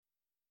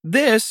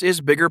This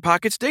is Bigger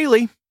Pockets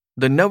Daily,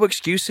 the no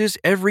excuses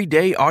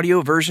everyday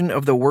audio version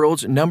of the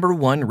world's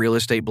 #1 real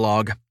estate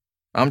blog.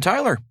 I'm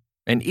Tyler,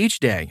 and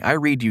each day I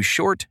read you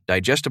short,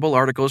 digestible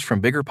articles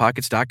from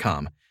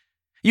BiggerPockets.com.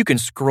 You can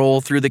scroll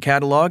through the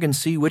catalog and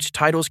see which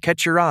titles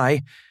catch your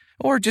eye,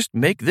 or just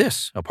make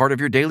this a part of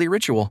your daily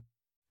ritual.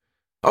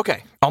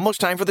 Okay,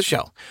 almost time for the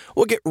show.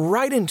 We'll get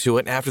right into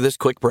it after this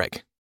quick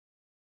break.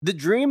 The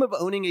dream of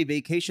owning a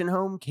vacation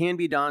home can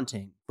be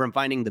daunting. From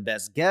finding the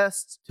best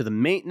guests, to the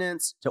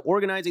maintenance, to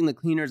organizing the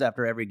cleaners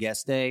after every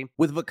guest day.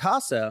 With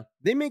Vacasa,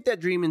 they make that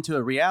dream into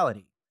a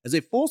reality. As a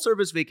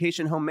full-service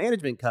vacation home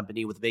management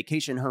company with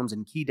vacation homes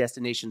in key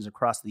destinations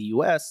across the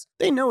U.S.,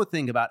 they know a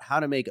thing about how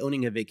to make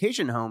owning a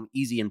vacation home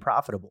easy and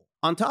profitable.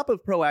 On top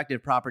of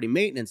proactive property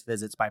maintenance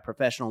visits by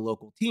professional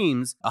local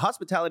teams, a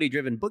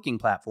hospitality-driven booking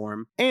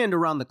platform, and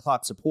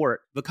around-the-clock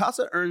support,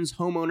 Vacasa earns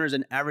homeowners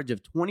an average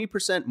of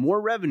 20%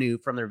 more revenue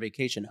from their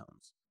vacation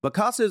homes.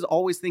 Vacasa is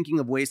always thinking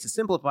of ways to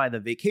simplify the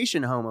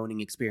vacation home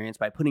owning experience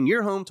by putting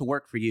your home to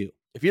work for you.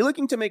 If you're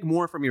looking to make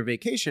more from your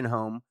vacation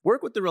home,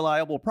 work with the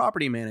reliable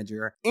property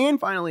manager, and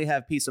finally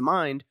have peace of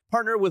mind,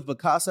 partner with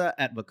Vacasa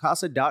at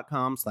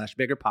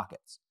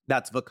vacasa.com/biggerpockets.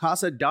 That's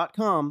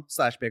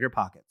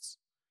vacasa.com/biggerpockets.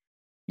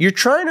 You're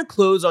trying to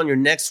close on your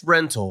next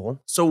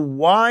rental, so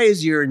why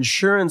is your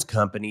insurance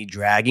company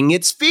dragging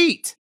its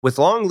feet? With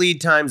long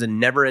lead times and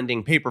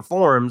never-ending paper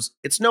forms,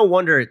 it's no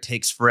wonder it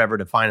takes forever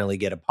to finally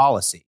get a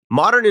policy.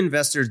 Modern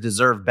investors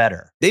deserve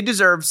better. They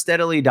deserve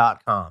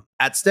Steadily.com.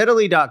 At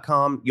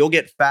Steadily.com, you'll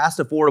get fast,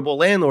 affordable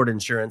landlord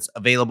insurance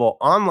available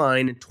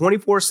online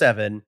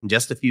 24/7 in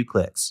just a few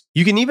clicks.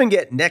 You can even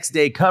get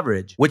next-day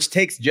coverage, which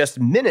takes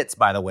just minutes,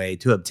 by the way,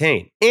 to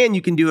obtain. And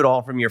you can do it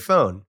all from your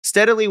phone.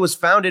 Steadily was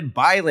founded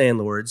by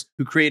landlords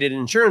who created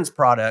insurance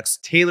products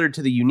tailored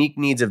to the unique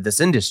needs of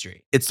this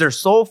industry. It's their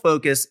sole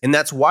focus, and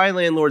that's why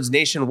landlords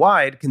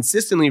nationwide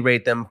consistently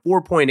rate them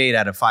 4.8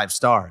 out of 5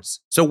 stars.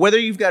 So whether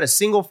you've got a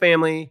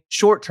single-family,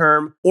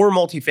 short-term, or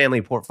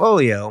multifamily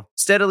portfolio,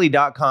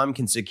 Steadily.com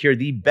can secure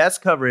the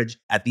best coverage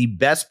at the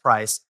best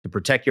price to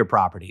protect your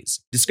properties.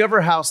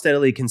 Discover how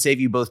Steadily can save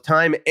you both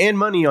time and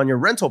money on your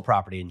rental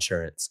property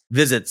insurance.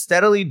 Visit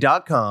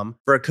Steadily.com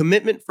for a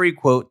commitment-free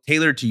quote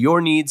tailored to your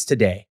needs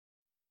today.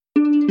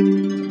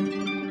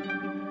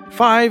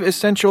 5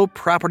 essential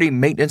property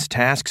maintenance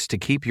tasks to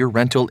keep your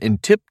rental in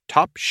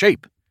tip-top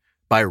shape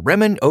by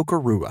Remen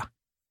Okarua.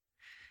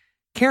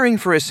 Caring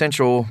for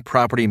essential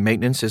property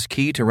maintenance is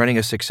key to running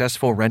a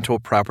successful rental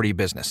property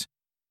business.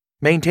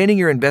 Maintaining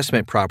your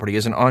investment property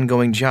is an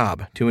ongoing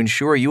job to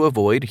ensure you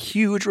avoid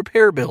huge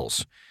repair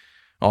bills.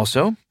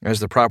 Also, as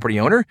the property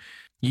owner,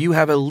 you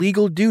have a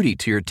legal duty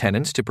to your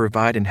tenants to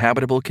provide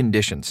inhabitable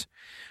conditions.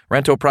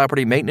 Rental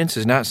property maintenance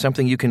is not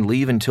something you can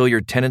leave until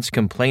your tenants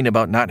complain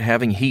about not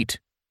having heat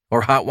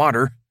or hot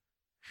water.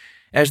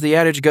 As the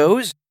adage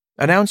goes,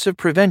 an ounce of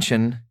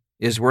prevention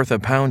is worth a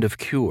pound of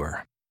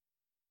cure.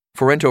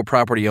 For rental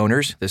property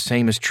owners, the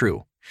same is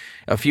true.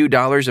 A few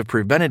dollars of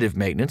preventative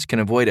maintenance can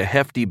avoid a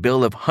hefty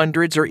bill of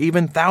hundreds or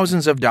even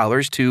thousands of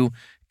dollars to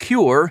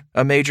cure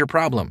a major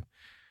problem.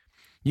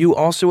 You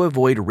also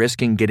avoid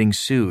risking getting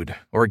sued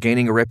or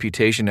gaining a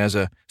reputation as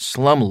a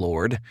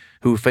slumlord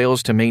who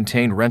fails to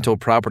maintain rental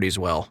properties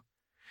well.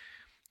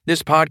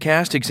 This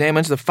podcast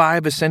examines the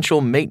 5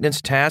 essential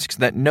maintenance tasks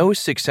that no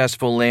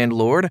successful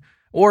landlord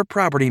or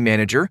property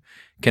manager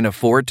can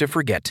afford to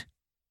forget.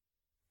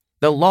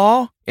 The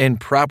law and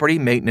property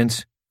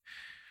maintenance.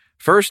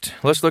 First,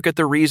 let's look at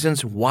the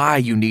reasons why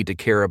you need to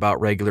care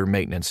about regular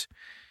maintenance.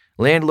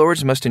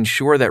 Landlords must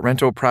ensure that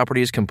rental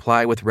properties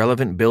comply with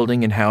relevant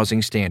building and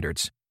housing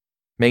standards.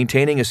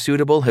 Maintaining a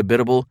suitable,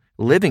 habitable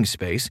living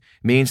space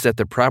means that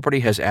the property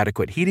has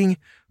adequate heating,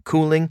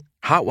 cooling,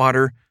 hot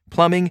water,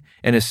 plumbing,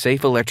 and a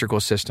safe electrical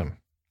system.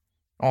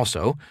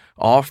 Also,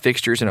 all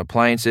fixtures and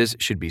appliances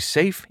should be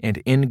safe and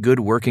in good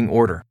working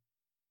order.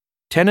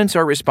 Tenants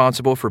are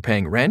responsible for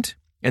paying rent,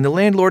 and the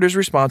landlord is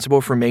responsible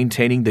for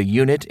maintaining the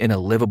unit in a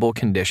livable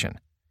condition.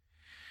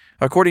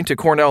 According to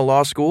Cornell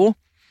Law School,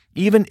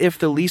 even if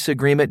the lease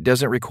agreement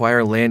doesn't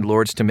require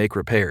landlords to make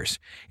repairs,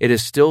 it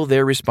is still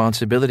their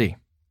responsibility.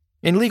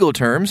 In legal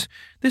terms,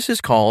 this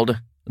is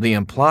called the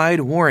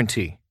implied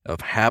warranty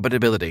of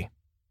habitability.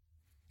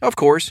 Of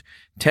course,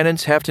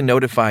 tenants have to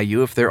notify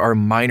you if there are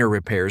minor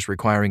repairs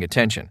requiring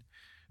attention.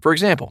 For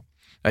example,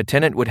 a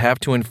tenant would have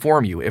to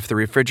inform you if the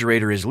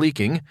refrigerator is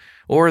leaking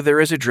or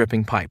there is a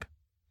dripping pipe.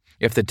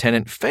 If the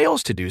tenant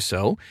fails to do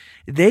so,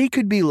 they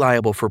could be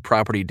liable for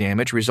property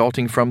damage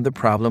resulting from the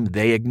problem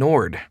they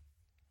ignored.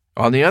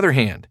 On the other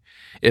hand,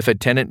 if a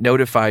tenant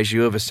notifies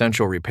you of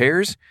essential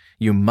repairs,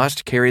 you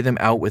must carry them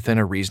out within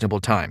a reasonable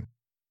time.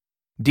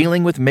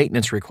 Dealing with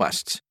maintenance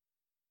requests.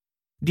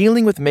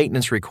 Dealing with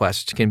maintenance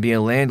requests can be a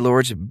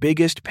landlord's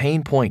biggest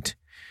pain point.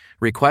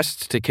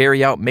 Requests to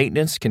carry out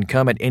maintenance can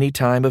come at any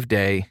time of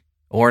day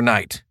or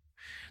night.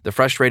 The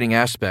frustrating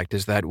aspect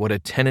is that what a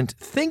tenant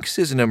thinks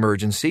is an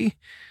emergency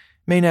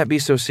may not be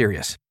so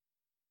serious.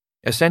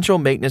 Essential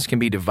maintenance can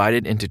be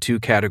divided into two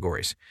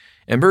categories: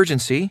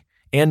 emergency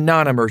and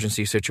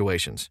non-emergency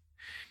situations.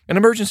 An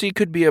emergency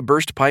could be a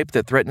burst pipe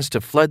that threatens to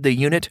flood the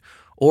unit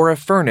or a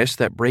furnace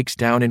that breaks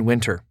down in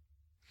winter.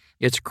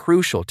 It's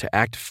crucial to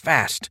act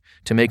fast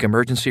to make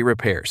emergency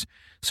repairs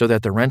so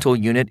that the rental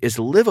unit is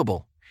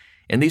livable.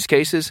 In these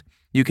cases,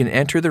 you can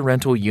enter the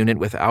rental unit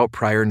without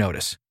prior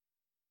notice.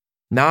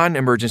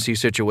 Non-emergency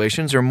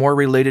situations are more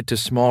related to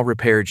small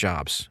repair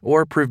jobs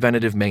or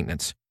preventative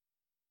maintenance.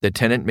 The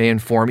tenant may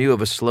inform you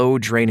of a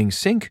slow-draining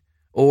sink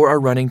or a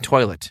running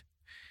toilet.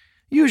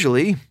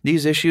 Usually,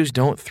 these issues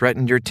don't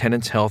threaten your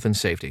tenant's health and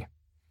safety,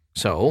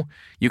 so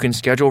you can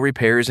schedule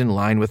repairs in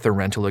line with the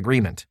rental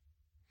agreement.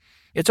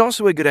 It's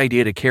also a good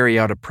idea to carry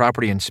out a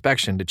property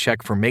inspection to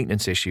check for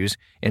maintenance issues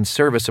and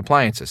service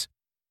appliances.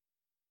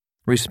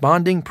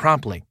 Responding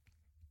promptly.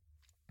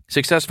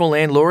 Successful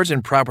landlords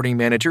and property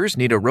managers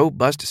need a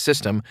robust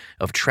system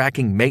of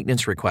tracking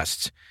maintenance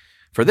requests.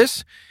 For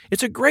this,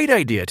 it's a great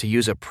idea to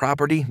use a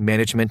property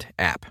management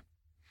app.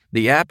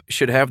 The app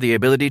should have the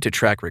ability to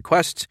track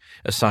requests,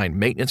 assign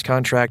maintenance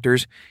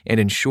contractors, and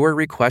ensure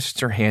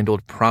requests are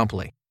handled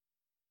promptly.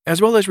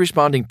 As well as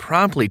responding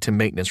promptly to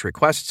maintenance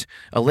requests,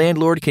 a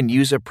landlord can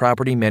use a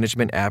property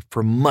management app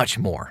for much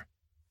more.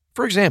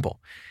 For example,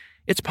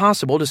 it's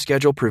possible to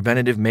schedule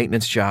preventative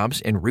maintenance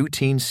jobs and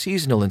routine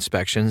seasonal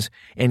inspections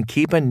and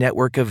keep a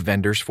network of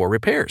vendors for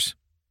repairs.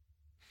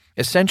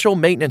 Essential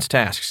maintenance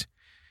tasks.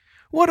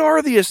 What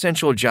are the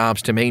essential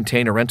jobs to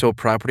maintain a rental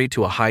property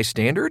to a high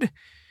standard?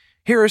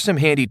 Here are some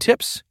handy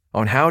tips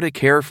on how to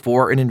care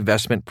for an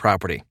investment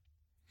property.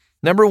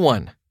 Number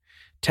 1.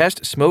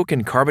 Test smoke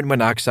and carbon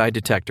monoxide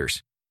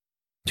detectors.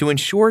 To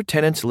ensure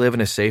tenants live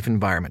in a safe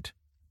environment,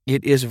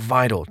 it is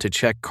vital to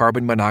check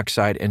carbon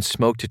monoxide and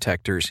smoke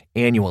detectors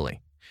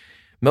annually.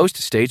 Most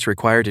states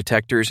require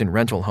detectors in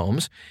rental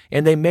homes,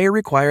 and they may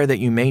require that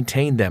you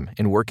maintain them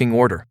in working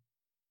order.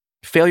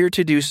 Failure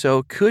to do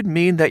so could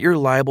mean that you're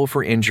liable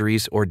for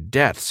injuries or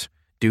deaths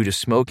due to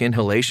smoke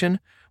inhalation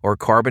or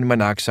carbon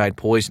monoxide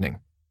poisoning.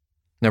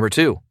 Number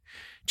 2,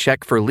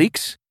 check for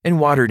leaks and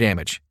water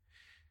damage.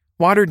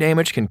 Water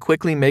damage can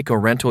quickly make a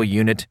rental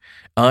unit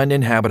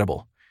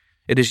uninhabitable.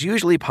 It is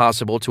usually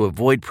possible to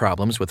avoid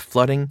problems with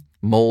flooding,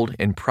 mold,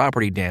 and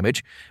property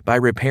damage by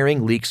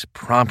repairing leaks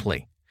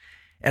promptly.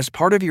 As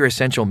part of your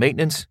essential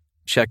maintenance,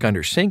 check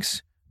under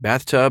sinks,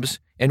 bathtubs,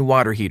 and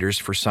water heaters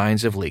for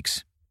signs of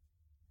leaks.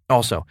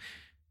 Also,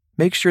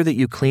 make sure that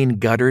you clean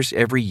gutters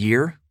every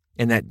year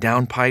and that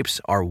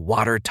downpipes are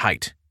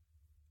watertight.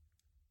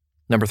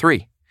 Number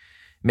 3,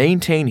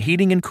 maintain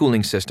heating and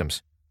cooling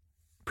systems.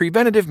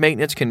 Preventative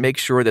maintenance can make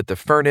sure that the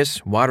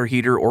furnace, water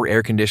heater, or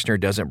air conditioner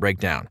doesn't break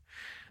down.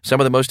 Some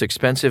of the most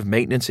expensive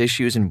maintenance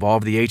issues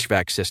involve the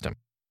HVAC system.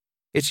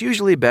 It's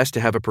usually best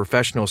to have a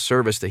professional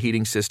service the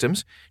heating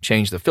systems,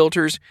 change the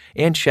filters,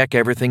 and check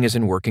everything is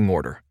in working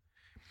order.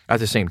 At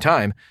the same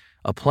time,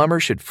 a plumber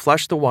should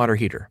flush the water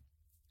heater.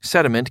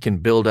 Sediment can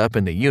build up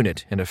in the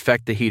unit and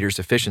affect the heater's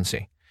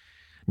efficiency.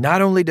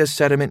 Not only does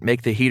sediment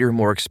make the heater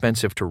more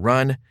expensive to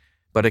run,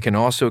 but it can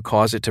also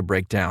cause it to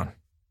break down.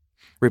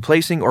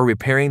 Replacing or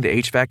repairing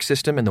the HVAC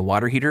system and the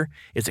water heater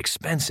is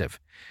expensive.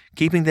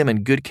 Keeping them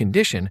in good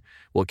condition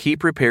will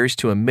keep repairs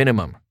to a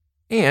minimum,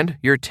 and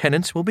your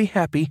tenants will be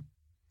happy.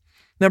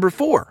 Number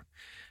 4,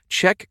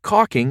 check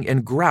caulking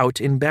and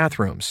grout in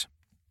bathrooms.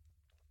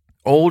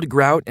 Old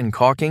grout and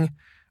caulking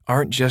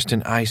aren't just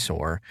an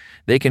eyesore,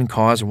 they can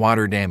cause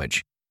water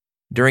damage.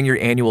 During your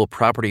annual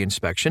property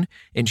inspection,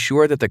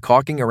 ensure that the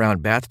caulking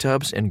around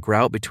bathtubs and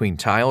grout between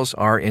tiles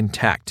are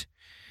intact.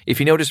 If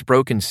you notice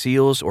broken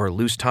seals or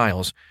loose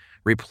tiles,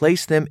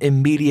 replace them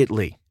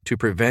immediately to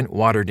prevent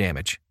water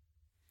damage.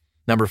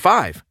 Number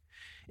 5,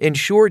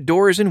 ensure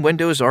doors and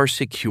windows are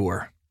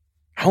secure.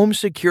 Home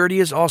security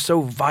is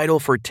also vital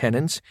for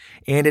tenants,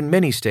 and in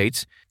many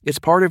states, it's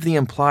part of the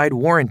implied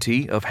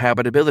warranty of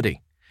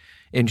habitability.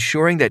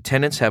 Ensuring that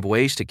tenants have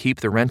ways to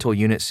keep the rental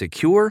unit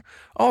secure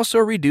also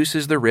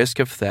reduces the risk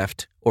of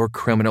theft or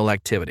criminal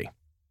activity.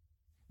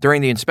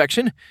 During the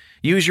inspection,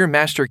 use your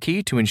master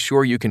key to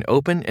ensure you can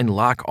open and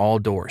lock all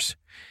doors.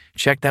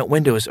 Check that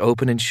window is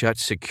open and shut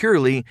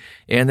securely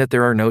and that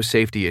there are no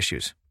safety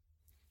issues.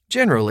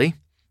 Generally,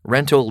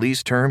 rental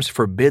lease terms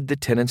forbid the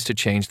tenants to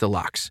change the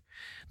locks.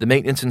 The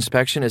maintenance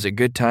inspection is a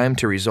good time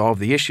to resolve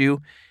the issue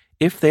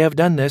if they have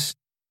done this.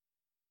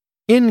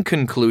 In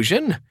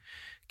conclusion,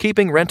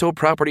 keeping rental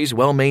properties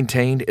well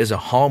maintained is a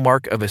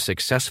hallmark of a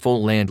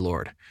successful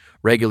landlord.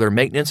 Regular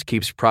maintenance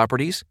keeps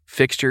properties,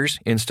 fixtures,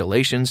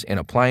 installations, and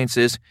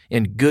appliances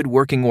in good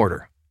working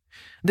order.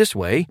 This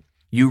way,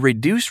 you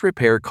reduce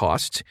repair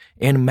costs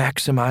and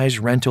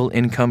maximize rental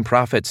income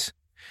profits.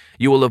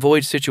 You will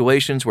avoid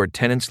situations where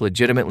tenants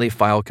legitimately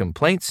file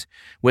complaints,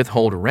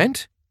 withhold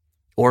rent,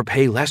 or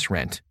pay less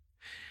rent.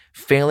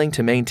 Failing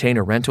to maintain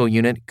a rental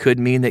unit could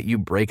mean that you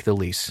break the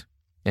lease,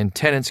 and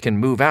tenants can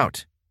move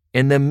out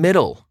in the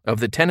middle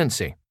of the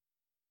tenancy.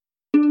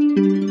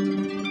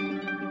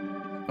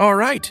 All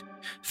right.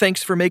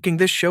 Thanks for making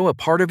this show a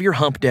part of your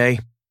hump day.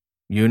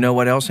 You know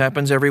what else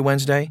happens every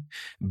Wednesday?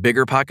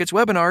 BiggerPockets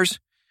webinars.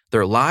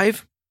 They're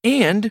live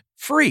and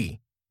free.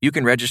 You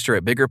can register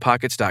at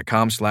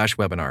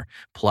biggerpockets.com/webinar.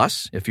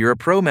 Plus, if you're a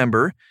pro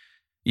member,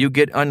 You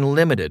get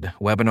unlimited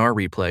webinar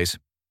replays.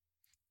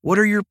 What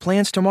are your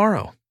plans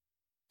tomorrow?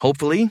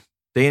 Hopefully,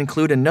 they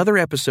include another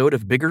episode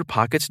of Bigger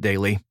Pockets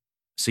Daily.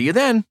 See you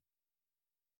then.